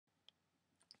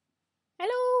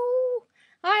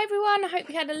everyone. I hope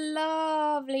you had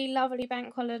a lovely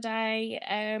bank holiday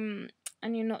and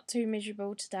you're not too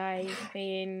miserable today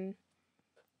being...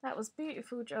 That was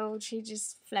beautiful, George. He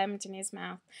just phlegmed in his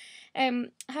mouth.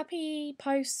 Happy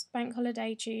post-bank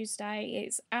holiday Tuesday.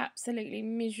 It's absolutely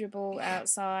miserable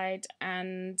outside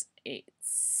and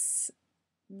it's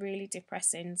really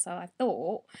depressing. So I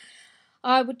thought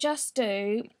I would just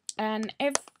do an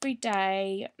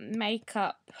everyday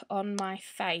makeup on my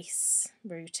face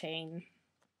routine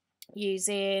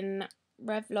using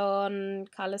Revlon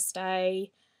Colour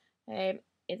Stay.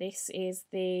 This is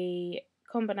the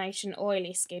combination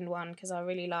oily skin one because I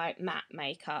really like matte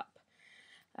makeup.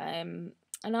 And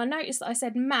I noticed that I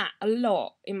said matte a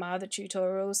lot in my other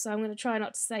tutorials, so I'm going to try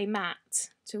not to say matte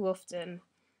too often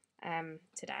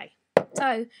today.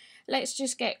 So let's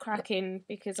just get cracking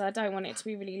because I don't want it to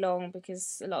be really long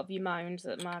because a lot of you moaned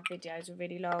that my videos were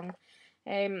really long.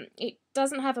 It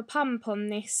doesn't have a pump on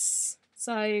this,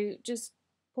 so just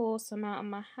pour some out on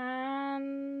my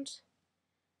hand.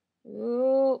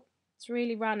 Ooh, it's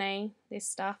really runny, this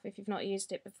stuff, if you've not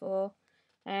used it before.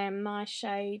 My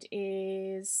shade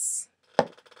is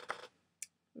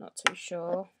not too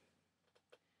sure.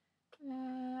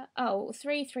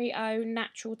 330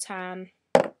 Natural Tan.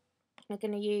 I'm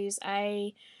going to use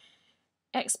a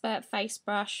expert face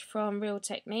brush from Real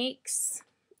Techniques.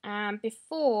 And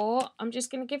before, I'm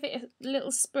just going to give it a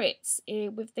little spritz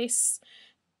with this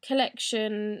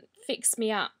collection Fix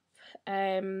Me Up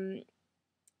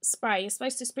spray. You're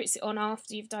supposed to spritz it on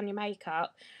after you've done your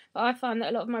makeup, but I find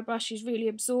that a lot of my brushes really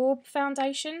absorb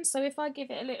foundation, so if I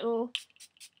give it a little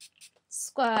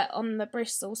squirt on the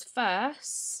bristles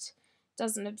first, it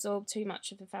doesn't absorb too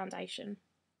much of the foundation.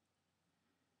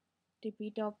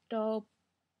 Dibby dob dob,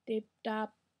 dib dab,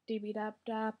 dibby dab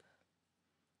dab,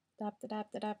 dab da dab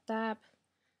da dab dab.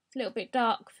 It's a little bit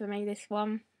dark for me, this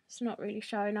one. It's not really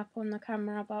showing up on the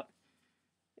camera, but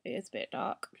it is a bit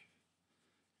dark.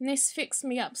 And this Fix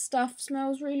Me Up stuff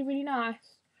smells really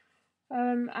nice,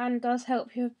 and does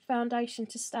help your foundation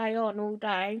to stay on all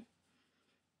day,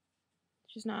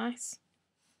 which is nice.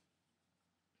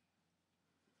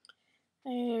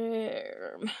 I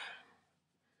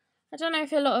don't know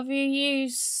if a lot of you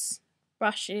use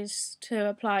brushes to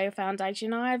apply your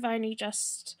foundation. I've only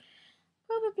just,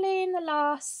 probably in the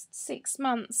last 6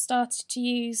 months, started to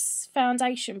use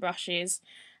foundation brushes.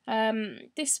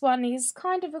 This one is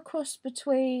kind of a cross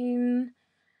between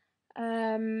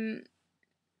a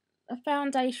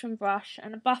foundation brush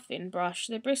and a buffing brush.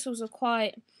 The bristles are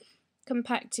quite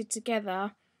compacted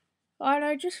together, and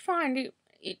I just find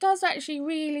it does actually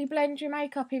really blend your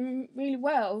makeup in really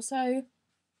well, so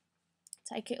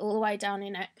take it all the way down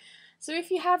in it. So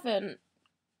if you haven't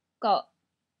got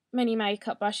many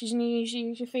makeup brushes and you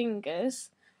use your fingers,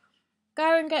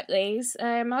 go and get these.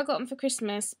 I got them for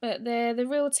Christmas, but they're the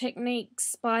Real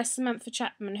Techniques by Samantha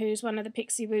Chapman, who's one of the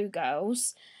Pixie Woo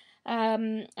girls.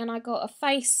 And I got a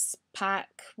face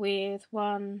pack with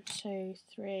 1, 2,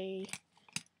 3,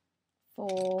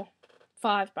 4,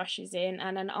 5 brushes in,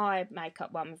 and an eye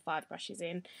makeup one with 5 brushes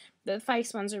in. The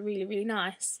face ones are really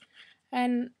nice,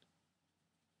 and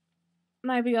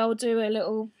maybe I'll do a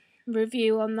little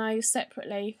review on those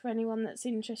separately for anyone that's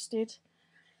interested.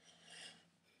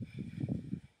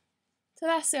 So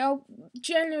that's it. I'll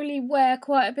generally wear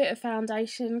quite a bit of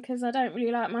foundation because I don't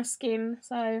really like my skin,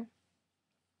 so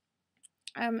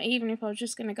even if I was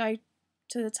just going to go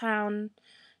to the town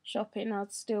shopping,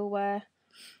 I'd still wear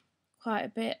quite a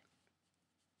bit.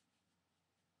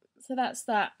 So that's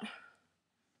that.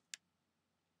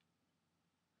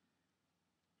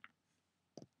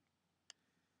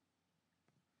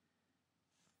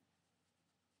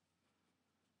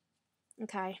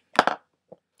 Okay.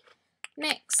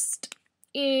 Next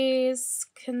is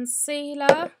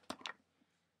concealer.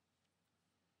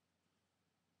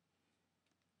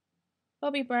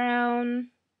 Bobbi Brown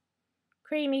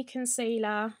creamy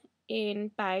concealer in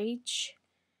beige,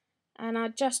 and I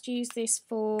just use this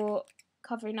for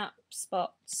covering up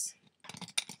spots,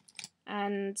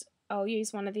 and I'll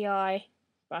use one of the eye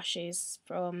brushes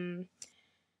from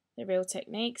the Real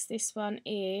Techniques. This one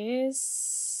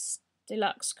is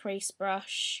Deluxe Crease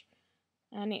Brush,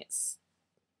 and it's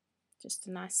just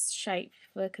a nice shape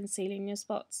for concealing your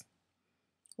spots,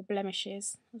 or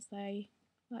blemishes as they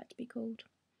like to be called.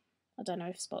 I don't know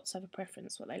if spots have a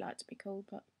preference what they like to be called,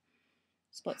 but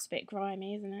spots a bit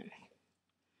grimy, isn't it?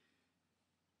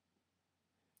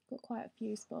 Got quite a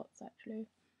few spots actually.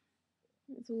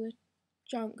 It's all the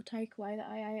junk takeaway that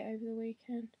I ate over the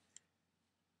weekend.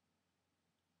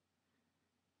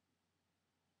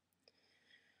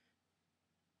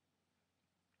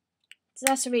 So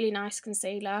that's a really nice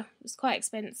concealer. It's quite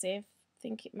expensive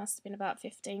think it must have been about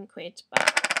 15 quid,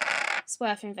 but it's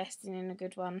worth investing in a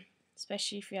good one,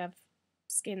 especially if you have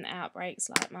skin outbreaks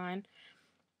like mine.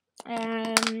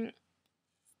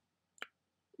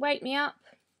 Wake Me Up.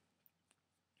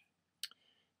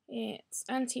 It's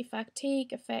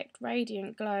anti-fatigue effect,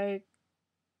 radiant glow,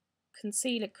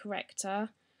 concealer corrector,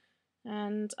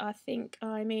 and I think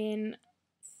I'm in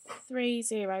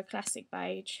 30 classic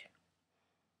beige.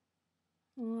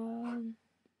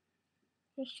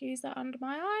 Just use that under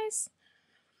my eyes.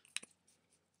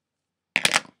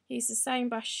 Use the same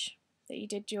brush that you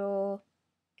did your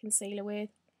concealer with.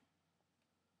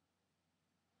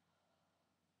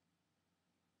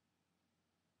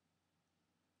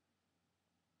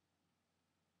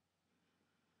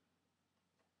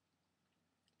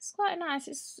 It's quite nice.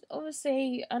 It's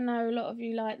obviously, I know a lot of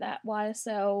you like that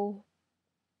YSL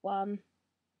one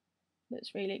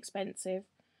that's really expensive.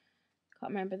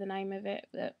 Can't remember the name of it,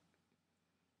 but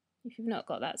if you've not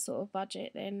got that sort of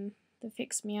budget, then the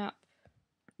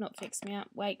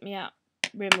Wake Me Up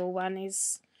Rimmel one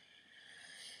is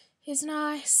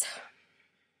nice.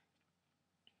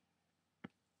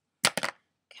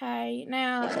 Okay,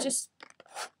 now just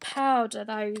powder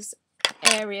those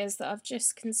areas that I've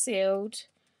just concealed,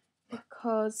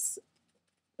 because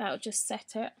that'll just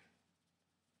set it.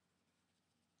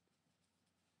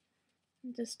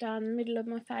 Just down the middle of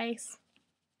my face,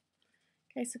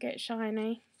 in case I get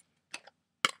shiny.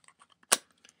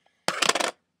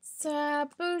 It's a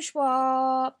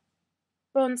Bourjois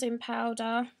bronzing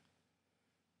powder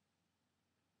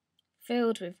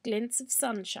filled with glints of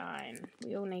sunshine.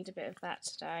 We all need a bit of that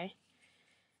today.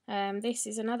 This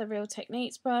is another Real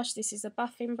Techniques brush. This is a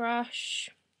buffing brush.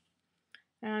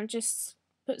 And just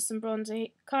put some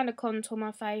bronzer, kind of contour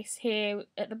my face here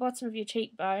at the bottom of your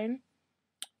cheekbone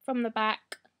from the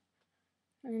back,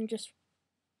 and just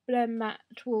blend that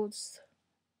towards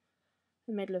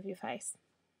the middle of your face.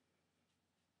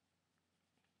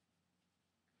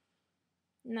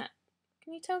 And that,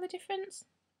 can you tell the difference?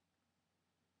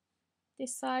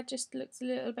 This side just looks a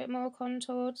little bit more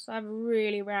contoured, so I have a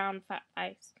really round fat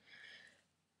face.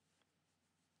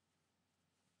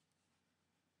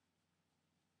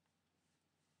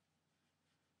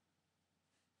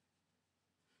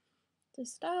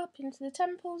 Just up into the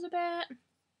temples a bit,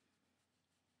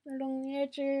 along the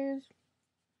edges.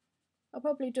 I'll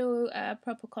probably do a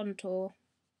proper contour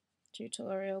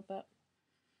tutorial, but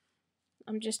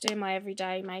I'm just doing my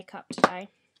everyday makeup today.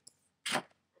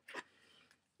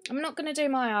 I'm not going to do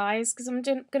my eyes because I'm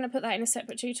going to put that in a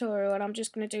separate tutorial, and I'm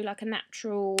just going to do like a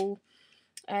natural,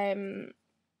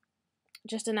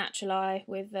 just a natural eye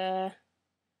with a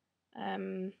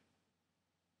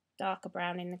darker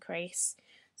brown in the crease.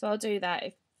 So I'll do that.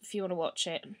 If you want to watch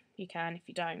it, you can. If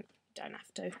you don't, you don't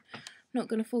have to. I'm not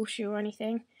going to force you or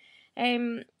anything.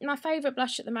 My favourite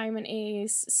blush at the moment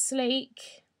is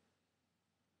Sleek,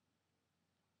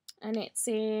 and it's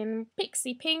in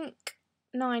Pixie Pink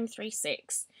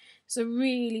 936. It's a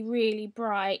really, really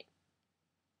bright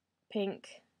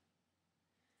pink.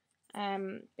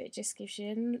 But it just gives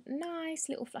you a nice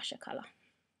little flush of colour.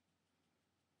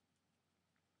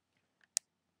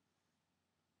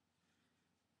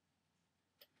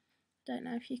 Don't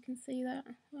know if you can see that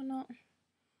or not.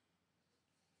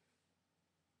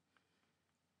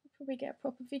 I'll probably get a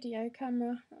proper video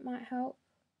camera, that might help,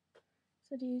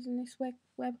 instead of using this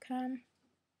webcam.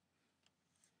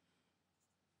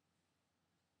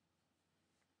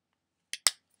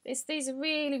 These are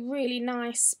really, really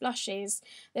nice blushes.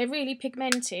 They're really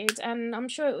pigmented, and I'm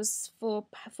sure it was for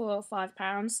 £4 or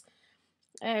 £5.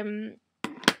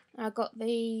 I got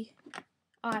the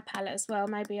eye palette as well.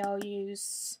 Maybe I'll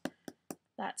use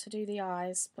that to do the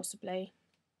eyes, possibly.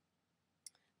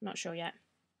 I'm not sure yet.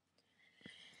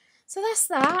 So that's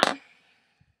that.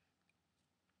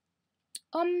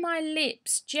 On my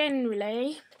lips,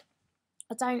 generally,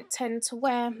 I don't tend to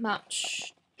wear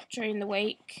much during the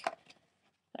week.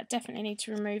 I definitely need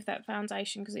to remove that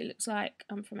foundation because it looks like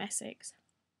I'm from Essex.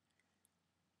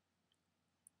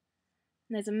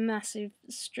 And there's a massive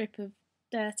strip of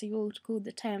dirty water called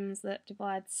the Thames that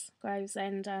divides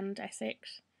Gravesend and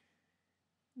Essex.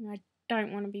 And I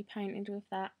don't want to be painted with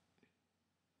that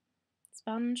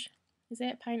sponge. Is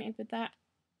it painted with that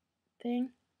thing?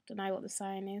 Don't know what the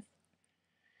saying is.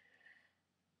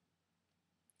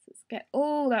 So let's get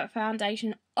all that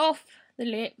foundation off the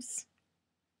lips.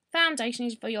 Foundation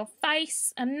is for your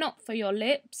face and not for your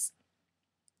lips.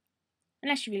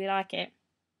 Unless you really like it,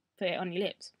 put it on your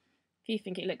lips. If you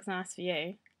think it looks nice for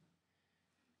you,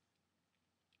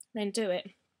 then do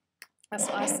it. That's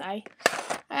what I say.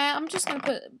 I'm just going to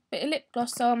put a bit of lip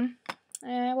gloss on.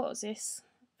 What was this?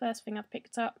 First thing I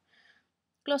picked up.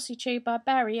 Glossy Tube by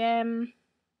Barry M.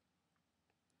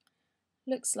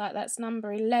 Looks like that's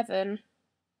number 11.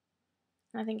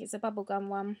 I think it's a bubblegum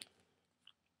one.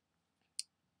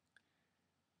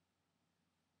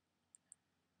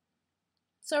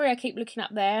 Sorry I keep looking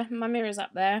up there. My mirror's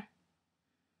up there.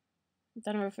 I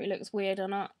don't know if it looks weird or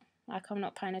not. Like I'm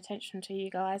not paying attention to you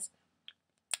guys.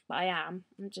 But I am.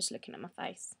 I'm just looking at my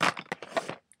face.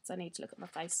 So I need to look at my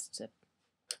face to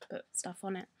put stuff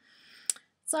on it.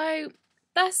 So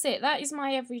that's it. That is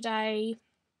my everyday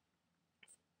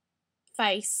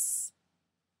face,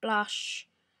 blush,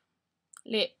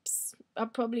 lips. I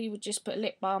probably would just put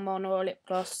lip balm on or a lip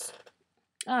gloss.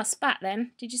 Ah, spat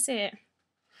then. Did you see it?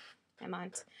 Never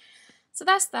mind. So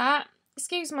that's that.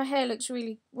 Excuse my hair looks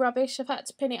really rubbish. I've had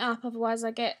to pin it up, otherwise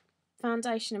I get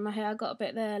foundation in my hair. I got a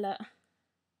bit there, look.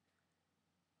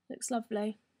 Looks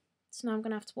lovely. So now I'm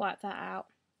going to have to wipe that out.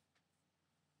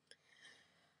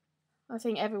 I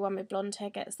think everyone with blonde hair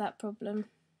gets that problem.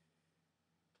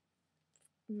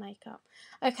 Makeup.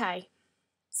 Okay,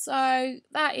 so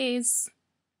that is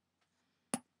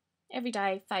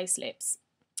everyday face, lips.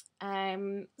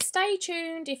 Stay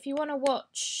tuned if you want to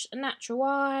watch a natural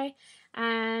eye,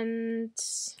 and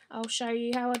I'll show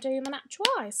you how I do my natural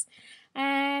eyes.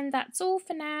 And that's all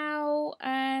for now,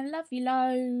 and love you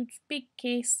loads. Big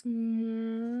kiss.